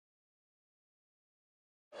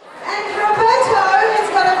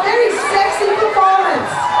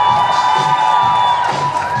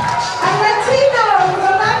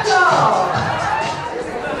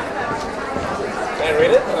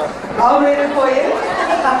I'll read it for you.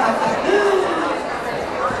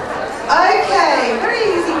 Okay, very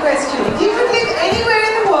easy question. If you could live anywhere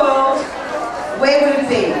in the world, where would it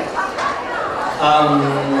be?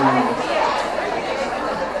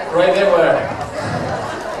 Right there where?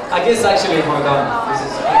 I guess actually Hong Kong. Hong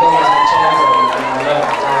Kong was my childhood and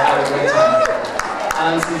I had a great time.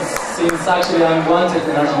 And since actually I'm wanted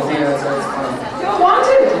in Argentina, so it's fun. You're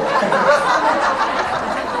wanted?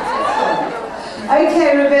 Okay,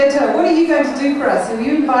 Roberto, what are you going to do for us? Are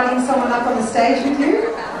you inviting someone up on the stage with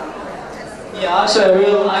you? Yeah, actually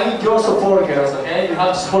I need your support, girls, okay? You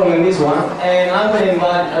have to support me in this one. And I'm going to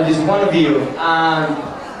invite just one of you. And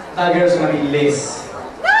that girl's going to be Liz.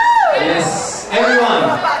 Yes,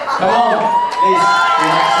 everyone, come on, please.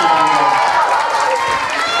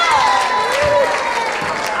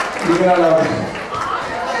 You're gonna love